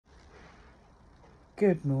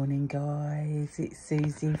Good morning, guys. It's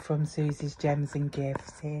Susie from Susie's Gems and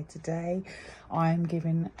Gifts here today. I'm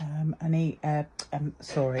giving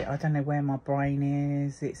sorry, I don't know where my brain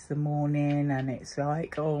is. It's the morning and it's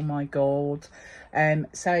like, oh my god.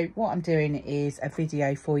 So what I'm doing is a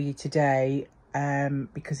video for you today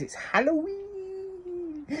because it's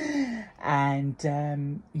Halloween,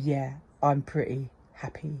 and yeah, I'm pretty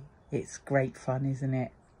happy. It's great fun, isn't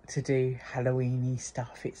it, to do Halloweeny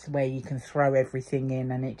stuff? It's where you can throw everything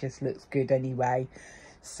in and it just looks good anyway.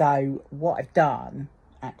 So what I've done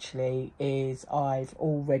actually is I've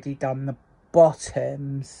already done the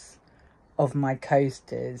bottoms of my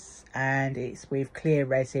coasters, and it's with clear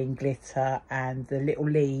resin, glitter, and the little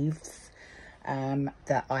leaves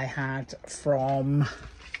that I had from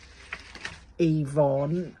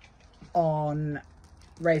Yvonne on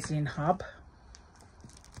Resin Hub.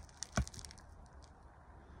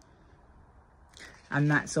 And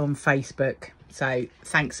that's on Facebook. So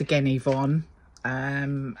thanks again, Yvonne.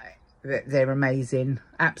 They're amazing,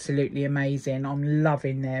 absolutely amazing. I'm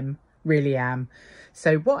loving them, really am.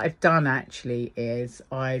 So what I've done actually is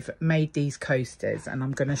I've made these coasters, and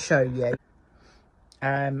I'm going to show you.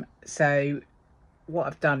 So what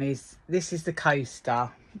I've done is, this is the coaster.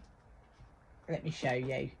 Let me show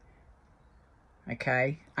you.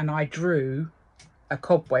 Okay, and I drew a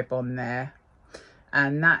cobweb on there,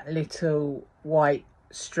 and that little white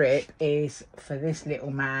strip is for this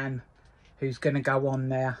little man who's going to go on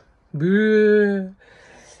there.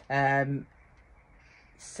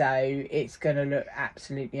 So it's going to look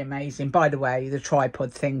absolutely amazing. By the way, the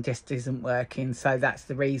tripod thing just isn't working, so that's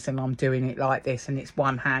the reason I'm doing it like this, and it's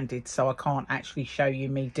one-handed, so I can't actually show you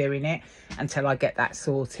me doing it until I get that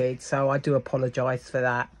sorted, so I do apologise for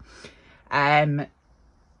that.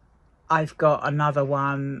 I've got another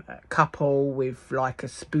one, a couple with like a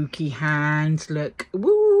spooky hand, look,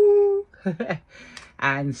 woo,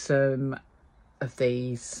 and some of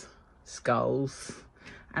these skulls,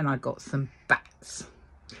 and I got some bats.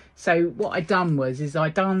 So what I done was I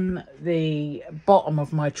done the bottom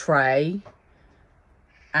of my tray,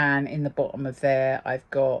 and in the bottom of there I've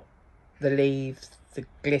got the leaves, the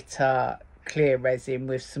glitter, clear resin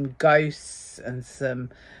with some ghosts and some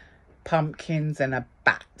pumpkins and a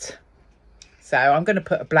bat. So I'm going to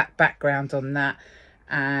put a black background on that,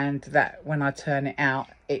 and that when I turn it out,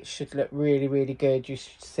 it should look really, really good. You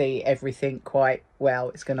should see everything quite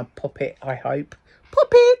well. It's going to pop it, I hope. Pop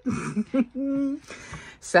it!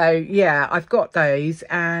 So, yeah, I've got those.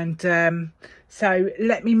 And so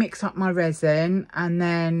let me mix up my resin and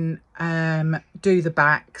then do the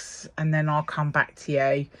backs, and then I'll come back to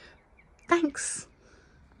you. Thanks.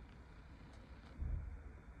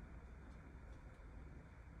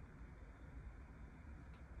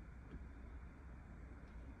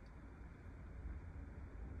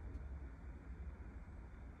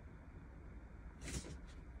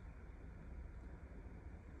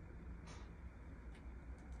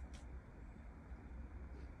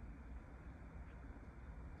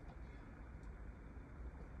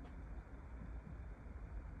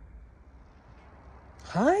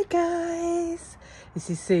 Hi guys, this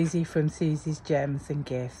is Susie from Susie's Gems and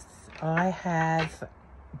Gifts. I have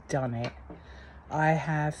done it. I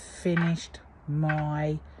have finished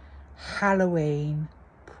my Halloween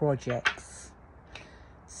projects.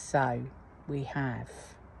 So we have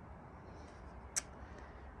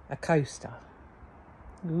a coaster,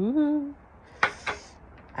 ooh,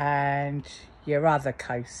 and your other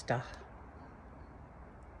coaster.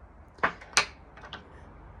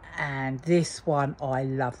 And this one I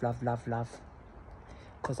love, love, love, love,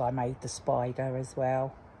 because I made the spider as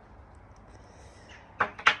well.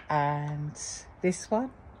 And this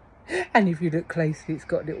one, and if you look closely, it's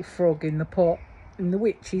got a little frog in the pot, in the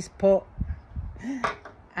witch's pot.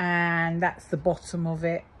 And that's the bottom of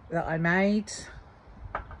it that I made.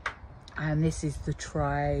 And this is the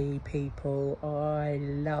tray, people. I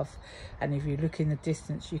love, and if you look in the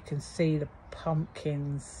distance, you can see the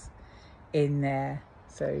pumpkins in there.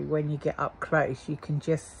 So when you get up close, you can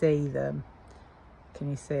just see them. Can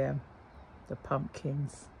you see them? The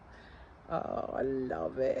pumpkins. Oh, I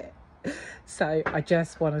love it. So I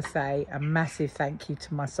just want to say a massive thank you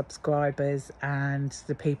to my subscribers and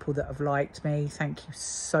the people that have liked me. Thank you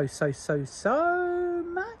so, so, so, so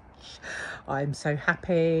much. I'm so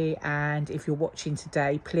happy, and if you're watching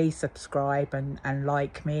today, please subscribe and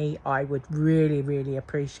like me. I would really, really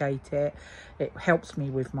appreciate it. It helps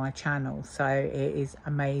me with my channel, so it is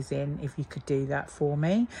amazing if you could do that for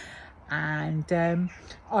me. And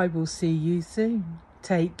I will see you soon.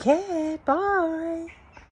 Take care. Bye.